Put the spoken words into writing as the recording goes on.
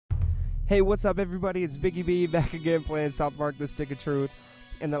Hey, what's up everybody? It's Biggeyb back again playing South Park The Stick of Truth.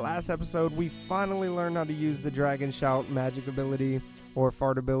 In the last episode, we finally learned how to use the Dragon Shout magic ability, or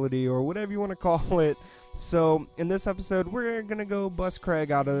fart ability, or whatever you want to call it. So, in this episode, we're gonna go bust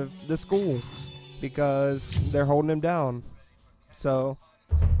Craig out of the school, because they're holding him down. So,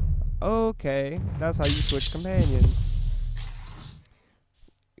 okay, that's how you switch companions.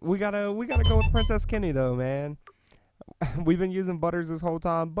 We gotta go with Princess Kenny though, man. We've been using Butters this whole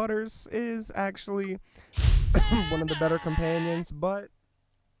time. Butters is actually one of the better companions, but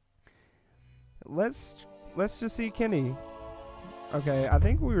let's just see Kenny. Okay, I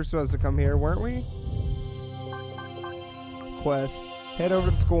think we were supposed to come here, weren't we? Quest. Head over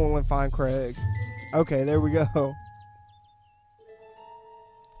to the school and find Craig. Okay, there we go.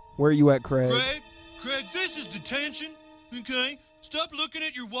 Where are you at, Craig? Craig, this is detention, okay? Stop looking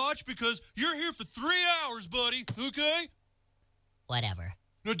at your watch because you're here for 3 hours, buddy, okay? Whatever.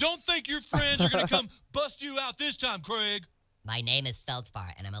 Now, don't think your friends are going to come bust you out this time, Craig. My name is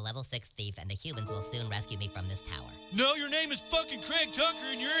Feldspar, and I'm a level 6 thief, and the humans will soon rescue me from this tower. No, your name is fucking Craig Tucker,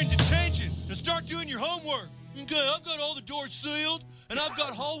 and you're in detention. Now start doing your homework. Okay, I've got all the doors sealed, and I've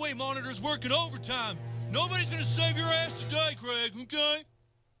got hallway monitors working overtime. Nobody's going to save your ass today, Craig, okay?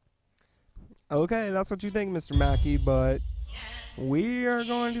 Okay, that's what you think, Mr. Mackey, but we are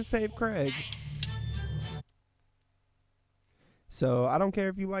going to save Craig. So, I don't care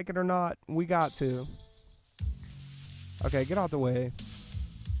if you like it or not, we got to. Okay, get out the way.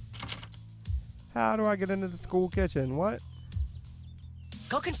 How do I get into the school kitchen? What?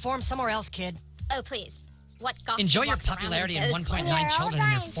 Go conform somewhere else, kid. Oh, please. What goth Enjoy your walks around popularity with and those 1.9 children in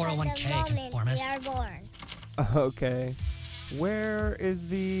your 401k, conformist. Okay. Where is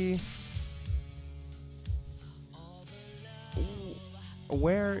the...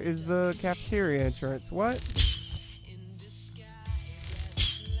 Where is the cafeteria entrance? What?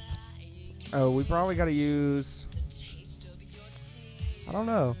 Oh, we probably gotta use... I don't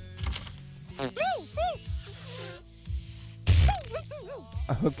know.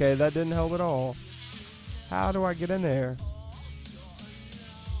 Okay, that didn't help at all. How do I get in there?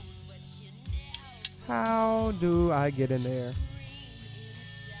 How do I get in there?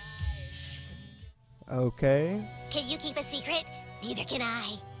 Okay. Can you keep a secret? Neither can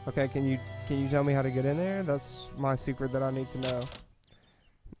I. Okay, can you tell me how to get in there? That's my secret that I need to know.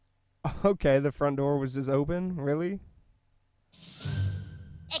 Okay, the front door was just open? Really?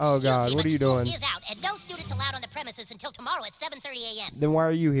 Oh God, what are you doing? Is out and no students allowed on the premises until tomorrow at 7:30 a.m. Then why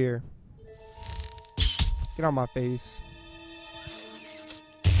are you here? Get on my face.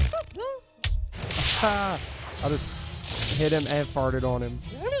 I just hit him and farted on him.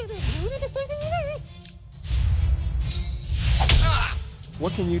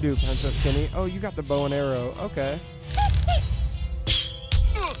 What can you do, Princess Kenny? Oh, you got the bow and arrow. Okay.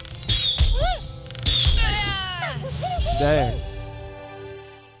 Dang.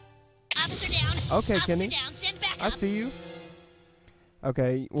 Officer down. Okay, Officer Kenny. Down. Send back I up. see you.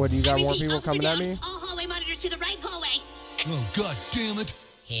 Okay, what, do you got more people coming at me? All hallway monitors to the right hallway. Oh, God damn it.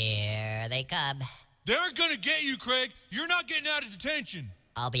 Here they come. They're going to get you, Craig. You're not getting out of detention.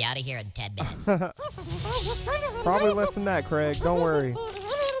 I'll be out of here in 10 minutes. Probably less than that, Craig. Don't worry.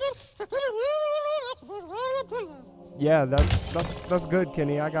 Yeah, that's good,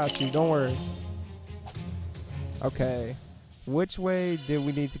 Kenny. I got you. Don't worry. Okay. Which way did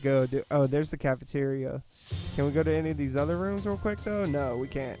we need to go? Oh, there's the cafeteria. Can we go to any of these other rooms real quick, though? No, we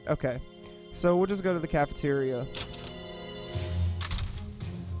can't. Okay. So we'll just go to the cafeteria.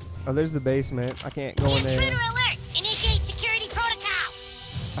 Oh, there's the basement. I can't go in there. Intruder alert! Initiate security protocol!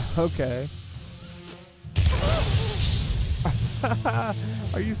 Okay.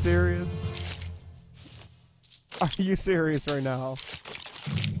 Are you serious? Are you serious right now?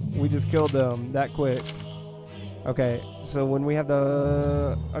 We just killed them that quick. Okay, so when we have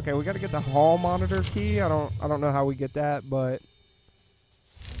the... Okay, we gotta get the hall monitor key. I don't know how we get that, but...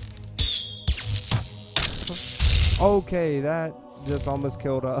 Okay, that just almost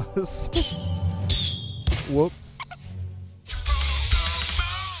killed us. Whoops.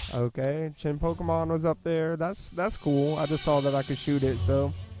 Okay, Chin Pokemon was up there. That's cool. I just saw that I could shoot it,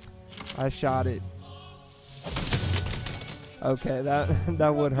 so I shot it. Okay,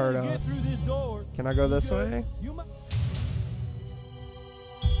 that would hurt us. Can I go this way?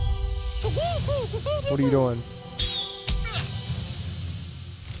 What are you doing?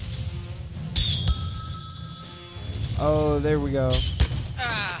 Oh, there we go.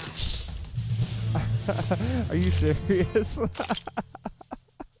 Are you serious?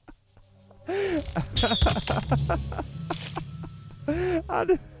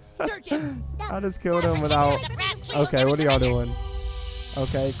 I just killed him without... Okay, what are y'all doing?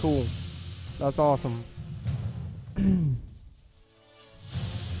 Okay, cool. That's awesome.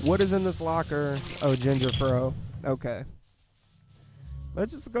 What is in this locker? Oh, ginger fro. Okay.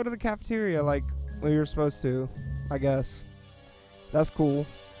 Let's just go to the cafeteria like we were supposed to, I guess. That's cool.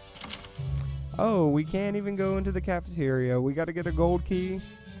 Oh, we can't even go into the cafeteria. We got to get a gold key.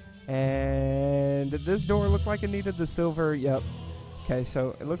 And this door looked like it needed the silver. Yep. Okay,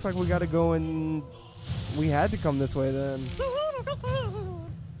 so it looks like we got to go in. We had to come this way then.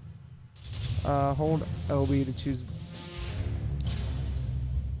 Hold LB to choose.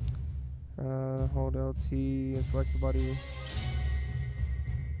 Hold LT and select the buddy.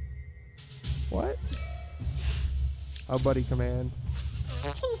 What? Oh, buddy command.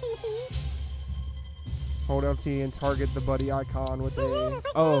 Hold LT and target the buddy icon with a.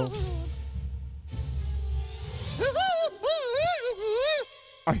 Oh.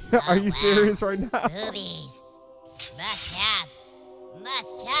 Are you serious right now? Boobies. Must have.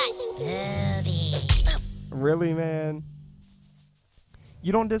 Must touch. Boobies. Really, man?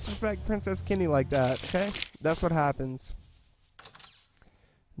 You don't disrespect Princess Kenny like that, okay? That's what happens.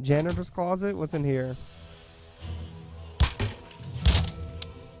 Janitor's closet? What's in here?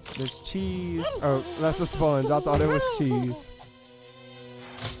 There's cheese. Oh, that's a sponge. I thought it was cheese.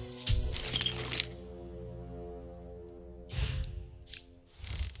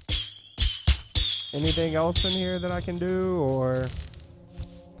 Anything else in here that I can do, or?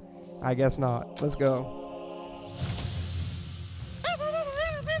 I guess not. Let's go.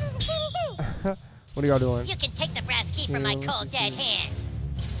 What are y'all doing? You can take the brass key from my cold dead hands.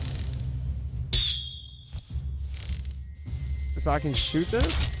 So I can shoot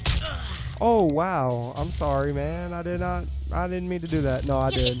this? Oh, wow. I'm sorry, man. I didn't mean to do that. No, I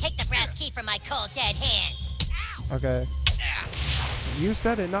You did. can take the brass key from my cold dead hands. Okay. You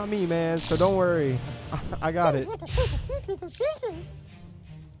said it, not me, man. So don't worry. I got it.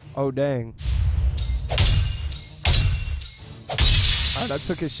 Oh, dang. Alright, I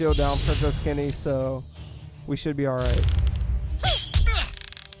took his shield down, Princess Kenny, so we should be alright.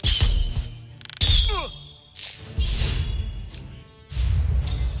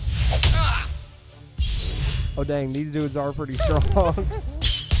 Oh, dang, these dudes are pretty strong.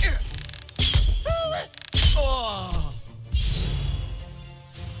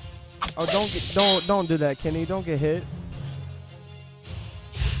 Oh, don't do that, Kenny. Don't get hit.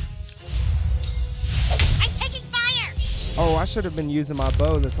 I'm taking fire! Oh, I should have been using my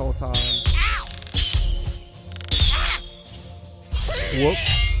bow this whole time. Ow! Ah!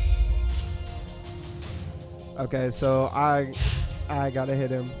 Whoops. Okay, so I gotta hit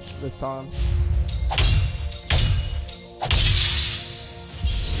him this time.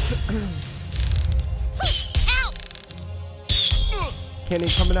 Help! Kenny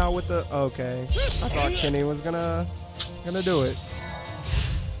coming out with the. Okay, I thought Kenny was gonna do it.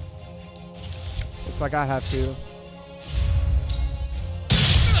 Looks like I have to.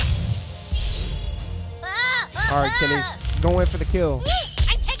 All right, Kenny, go in for the kill.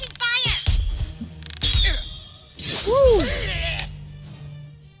 I'm taking fire! Woo!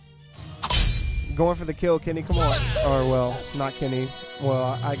 Going for the kill, Kenny. Come on. Or well, not Kenny.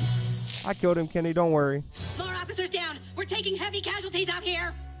 Well, I killed him, Kenny. Don't worry. More officers down. We're taking heavy casualties out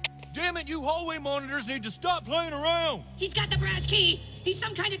here. Damn it, you hallway monitors need to stop playing around. He's got the brass key. He's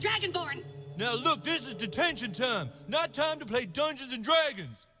some kind of dragonborn. Now look, this is detention time, not time to play Dungeons and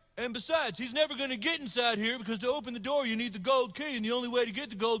Dragons. And besides, he's never gonna get inside here because to open the door you need the gold key, and the only way to get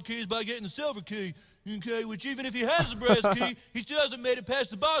the gold key is by getting the silver key. Okay, which even if he has the brass key, he still hasn't made it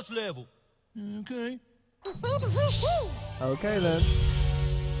past the boss level. Okay. Okay then.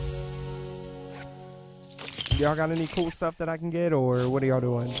 Y'all got any cool stuff that I can get, or what are y'all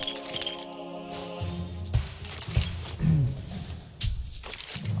doing?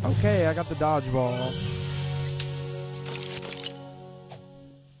 Okay, I got the dodgeball.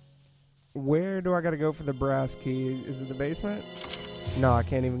 Where do I gotta go for the brass key? Is it the basement? No, I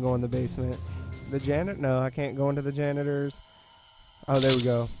can't even go in the basement. The janitor? No, I can't go into the janitors. Oh, there we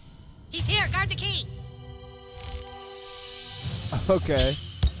go. He's here. Guard the key. Okay.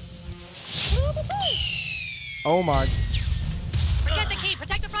 Oh my. Forget the key.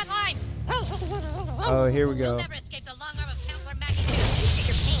 Protect the front lines. Oh, here we You'll go. never escape the long arm of Counselor Magnitude. Get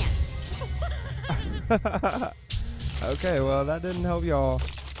your pants. Okay, well, that didn't help y'all.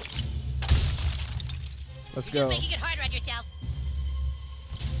 Let's You're go. just making it harder on yourself.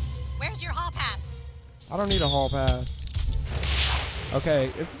 Where's your hall pass? I don't need a hall pass.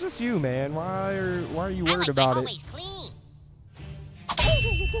 Okay, it's just you, man. Why are you worried about it? Always clean.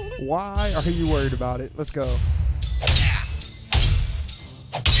 Why are you worried about it? Let's go.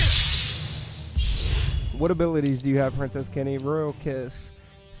 What abilities do you have, Princess Kenny? Royal Kiss.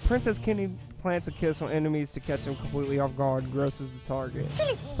 Princess Kenny plants a kiss on enemies to catch them completely off guard, grosses the target.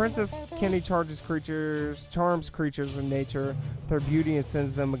 Princess Kenny charms creatures in nature with her beauty and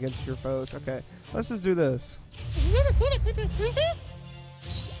sends them against your foes. Okay, let's just do this.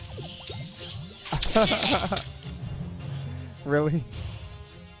 Really?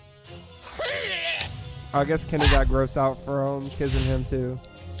 I guess Kenny got grossed out from kissing him too.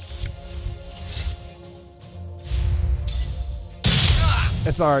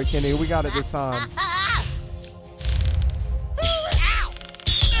 It's alright, Kenny. We got it this time.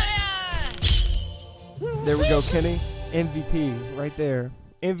 There we go, Kenny. MVP right there.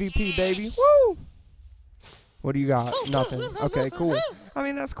 MVP, baby. Woo! What do you got? Nothing. Okay, cool. I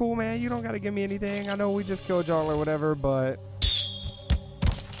mean, that's cool, man. You don't got to give me anything. I know we just killed y'all or whatever, but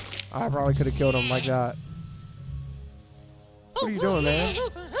I probably could have killed him like that. What are you doing, man?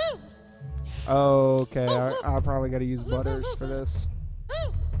 Okay, I probably got to use Butters for this.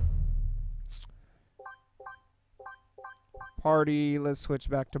 Party, let's switch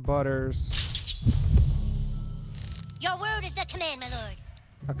back to Butters. Your word is the command, my lord.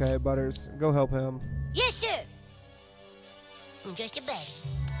 Okay, Butters, go help him. Yes, sir. I'm just a baby.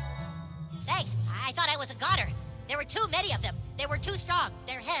 Thanks. I thought I was a goner. There were too many of them. They were too strong.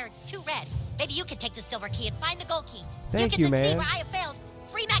 Their hair too red. Maybe you can take the silver key and find the gold key. Thank you you, can succeed man. where I have failed.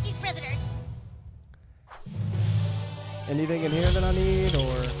 Free Mackey's prisoners. Anything in here that I need,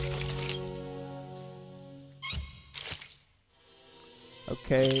 or?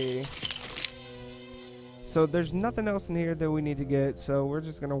 Okay. So there's nothing else in here that we need to get, so we're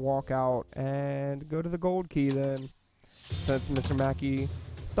just gonna walk out and go to the gold key then. Since Mr. Mackey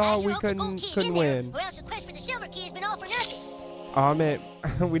thought we couldn't win. Or else the quest for the silver key has been all for nothing. Oh man,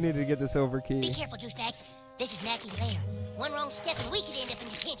 we need to get the silver Be key. careful, douchebag. This is Mackey's lair. One wrong step and we could end up in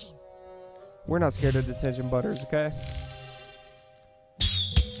detention. We're not scared of detention, Butters, okay?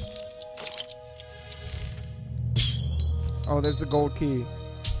 Oh, there's the gold key.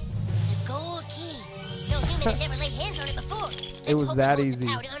 The gold key. No human has ever laid hands on it before. It was Let's hope that holds the easy.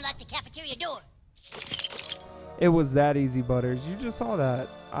 power to unlock the cafeteria door. It was that easy, Butters. You just saw that.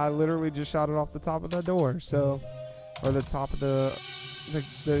 I literally just shot it off the top of the door, so, or the top of the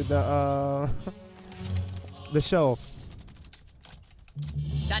the shelf.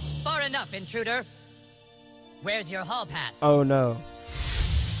 That's far enough, intruder. Where's your hall pass? Oh no.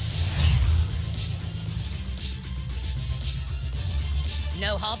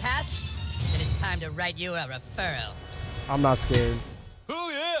 No hall pass? Then it's time to write you a referral. I'm not scared.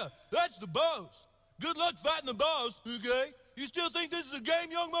 Oh, yeah, that's the boss. Good luck fighting the boss, okay? You still think this is a game,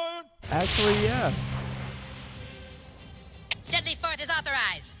 young man? Actually, yeah. Deadly Fourth is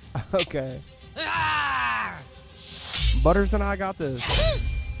authorized. Okay. Rawr! Butters and I got this.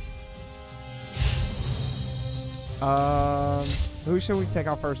 Who should we take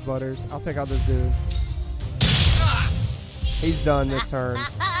out first, Butters? I'll take out this dude. He's done this turn.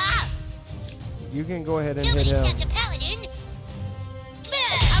 You can go ahead and hit Nobody him. stepped a paladin.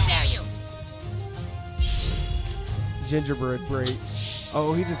 How dare you? Gingerbread break.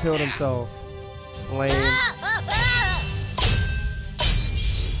 Oh, he just healed himself. Lame.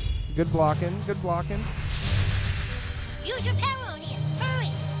 Good blocking. Good blocking. Use your power on him.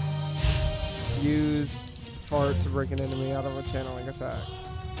 Hurry. Use fart to break an enemy out of a channeling attack.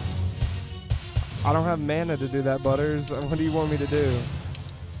 I don't have mana to do that, Butters. What do you want me to do?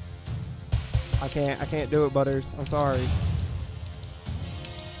 I can't do it, Butters. I'm sorry.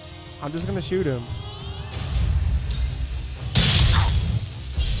 I'm just gonna shoot him.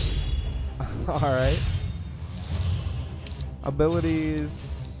 Alright.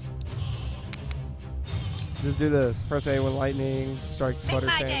 Abilities. Just do this. Press A when lightning strikes Make Butters'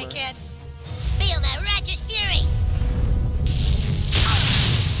 my day, hammer. kid. Feel my righteous fury.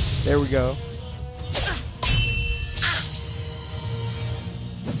 There we go.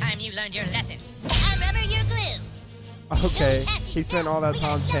 Time you learned your lesson. I rubber your glue. Okay. He spent all that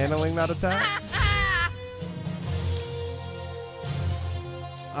time channeling that attack.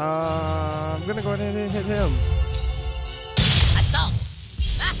 I'm gonna go ahead and hit him. Assault.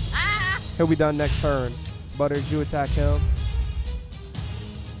 He'll be done next turn. Butters, you attack him.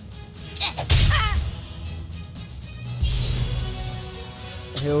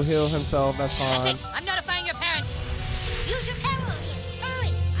 He'll heal himself, that's fine. I'm notifying your parents. Use your power on him.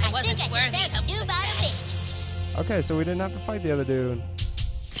 Hurry. I wasn't think I worthy just found of a new the bottom sash. bitch. Okay, so we didn't have to fight the other dude.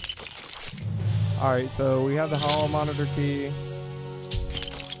 Alright, so we have the hall monitor key.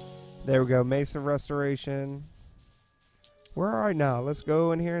 There we go, Mace of Restoration. We're alright now. Let's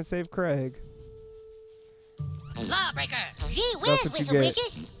go in here and save Craig. Lawbreaker. Gee That's whiz, what you whistle get.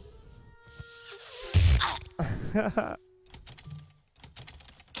 witches.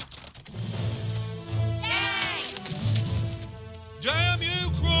 Damn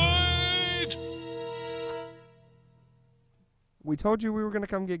you, Craig! We told you we were gonna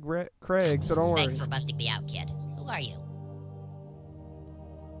come get Craig, so don't worry. Thanks for busting me out, kid. Who are you?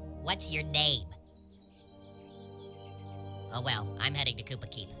 What's your name? Oh well, I'm heading to Koopa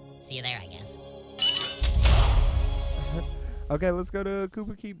Keep. See you there, I guess. Okay, let's go to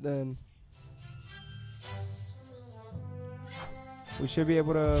Koopa Keep then. We should be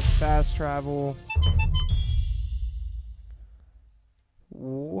able to fast travel.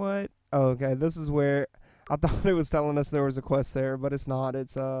 What? Oh, okay, this is where I thought it was telling us there was a quest there, but it's not.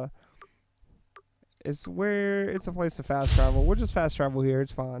 It's a place to fast travel. We'll just fast travel here.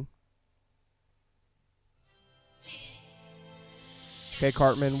 It's fine. Okay,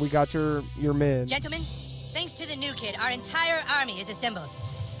 Cartman, we got your men. Gentlemen, thanks to the new kid, our entire army is assembled.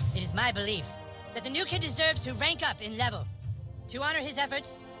 It is my belief that the new kid deserves to rank up in level. To honor his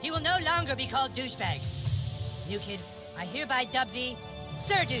efforts, he will no longer be called Douchebag. New kid, I hereby dub thee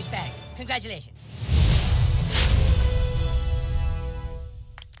Sir Douchebag. Congratulations.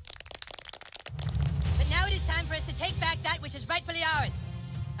 But now it is time for us to take back that which is rightfully ours.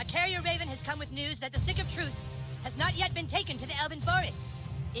 A carrier raven has come with news that the Stick of Truth has not yet been taken to the Elven Forest.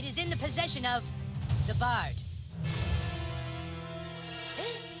 It is in the possession of the Bard.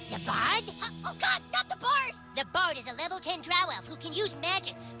 The Bard? Oh God, not the Bard! The Bard is a level 10 drow elf who can use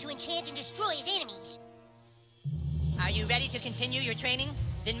magic to enchant and destroy his enemies. Are you ready to continue your training?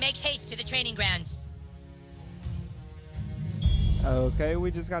 Then make haste to the training grounds. Okay,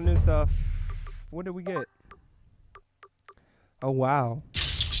 we just got new stuff. What did we get? Oh, wow.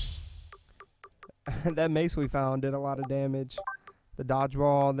 That mace we found did a lot of damage. The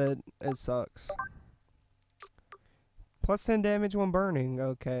dodgeball, it sucks. Plus 10 damage when burning.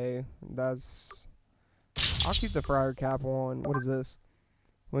 Okay, I'll keep the friar cap on. What is this?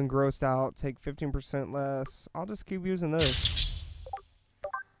 When grossed out, take 15% less. I'll just keep using this.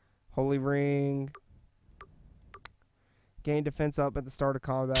 Holy ring. Gain defense up at the start of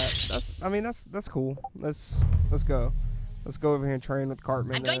combat. That's cool. Let's go. Let's go over here and train with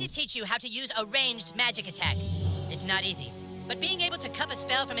Cartman. I'm going to teach you how to use a ranged magic attack. It's not easy, but being able to cup a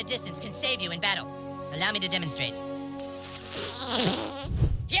spell from a distance can save you in battle. Allow me to demonstrate.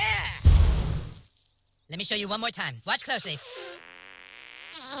 Yeah! Let me show you one more time. Watch closely.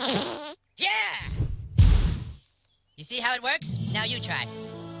 Yeah! You see how it works? Now you try.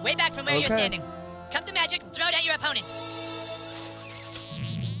 Way back from where you're standing. Cup the magic, throw it at your opponent.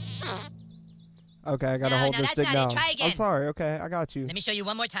 Okay, I gotta hold this stick down. Try again. I'm sorry. Okay, I got you. Let me show you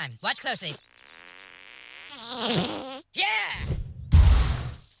one more time. Watch closely. Yeah!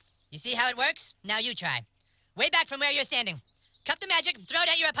 You see how it works? Now you try. Way back from where you're standing. Cup the magic, throw it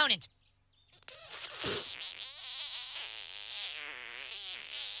at your opponent.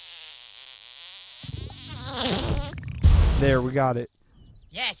 There, we got it.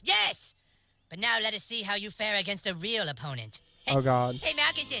 Yes, yes! But now let us see how you fare against a real opponent. Hey, Oh, God. Hey,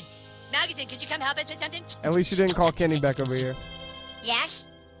 Malkinson! Malkinson, could you come help us with something? At least you didn't call Kenny back over here. Yes?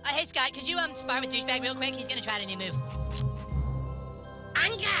 Hey, Scott, could you spar with Douchebag real quick? He's gonna try a new move.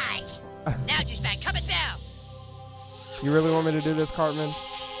 On guard! Now, Douchebag, cup a spell! You really want me to do this, Cartman?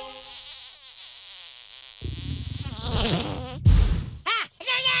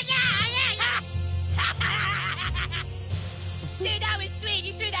 Dude, that was sweet!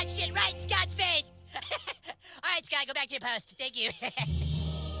 You threw that shit right in Scott's face! Alright, Scott, go back to your post. Thank you.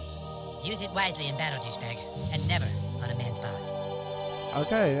 Use it wisely in battle, Douchebag, and never on a man's boss.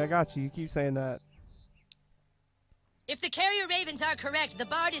 Okay, I got you. You keep saying that. If the carrier ravens are correct, the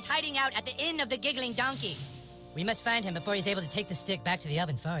Bard is hiding out at the Inn of the Giggling Donkey. We must find him before he's able to take the stick back to the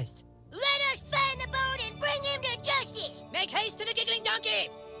Elven Forest. Let us find the Bard and bring him to justice! Make haste to the Giggling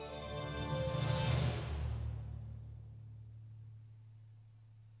Donkey!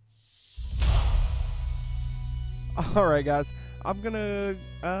 Alright, guys. I'm gonna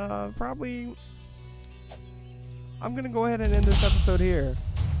go ahead and end this episode here.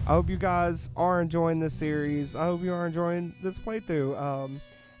 I hope you guys are enjoying this series. I hope you are enjoying this playthrough.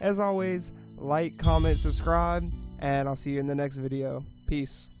 As always, like, comment, subscribe, and I'll see you in the next video.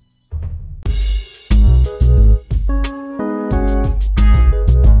 Peace.